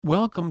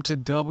Welcome to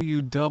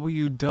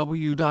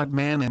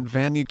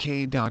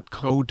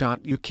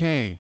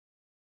www.manandvanuk.co.uk.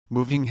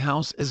 Moving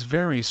house is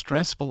very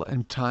stressful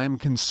and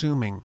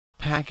time-consuming.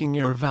 Packing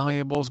your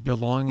valuables,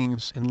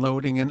 belongings and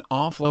loading and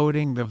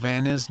offloading the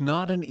van is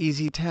not an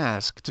easy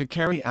task to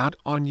carry out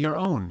on your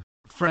own.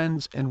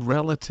 Friends and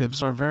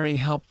relatives are very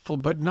helpful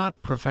but not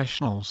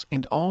professionals,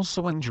 and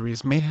also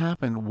injuries may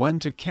happen when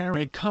to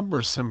carry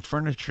cumbersome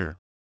furniture.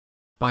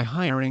 By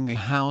hiring a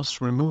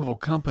house removal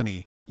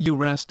company, you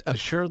rest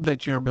assured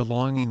that your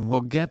belonging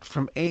will get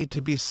from A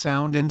to B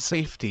sound and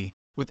safety.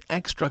 With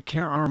extra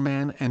care, our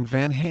man and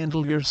van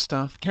handle your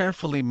stuff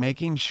carefully,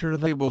 making sure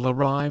they will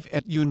arrive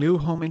at your new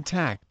home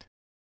intact.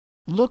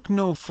 Look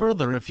no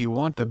further if you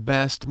want the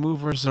best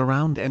movers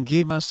around, and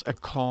give us a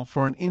call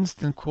for an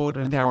instant quote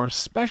and our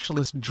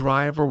specialist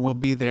driver will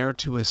be there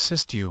to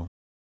assist you.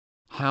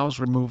 House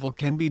removal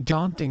can be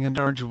daunting and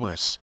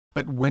arduous,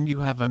 but when you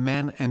have a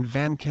man and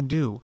van can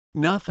do,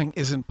 nothing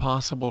isn't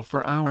possible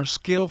for our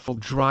skillful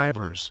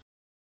drivers.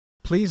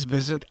 Please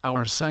visit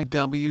our site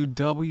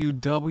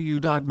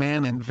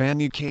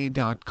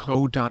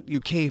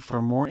www.manandvanuk.co.uk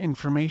for more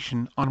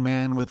information on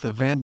Man with a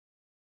Van.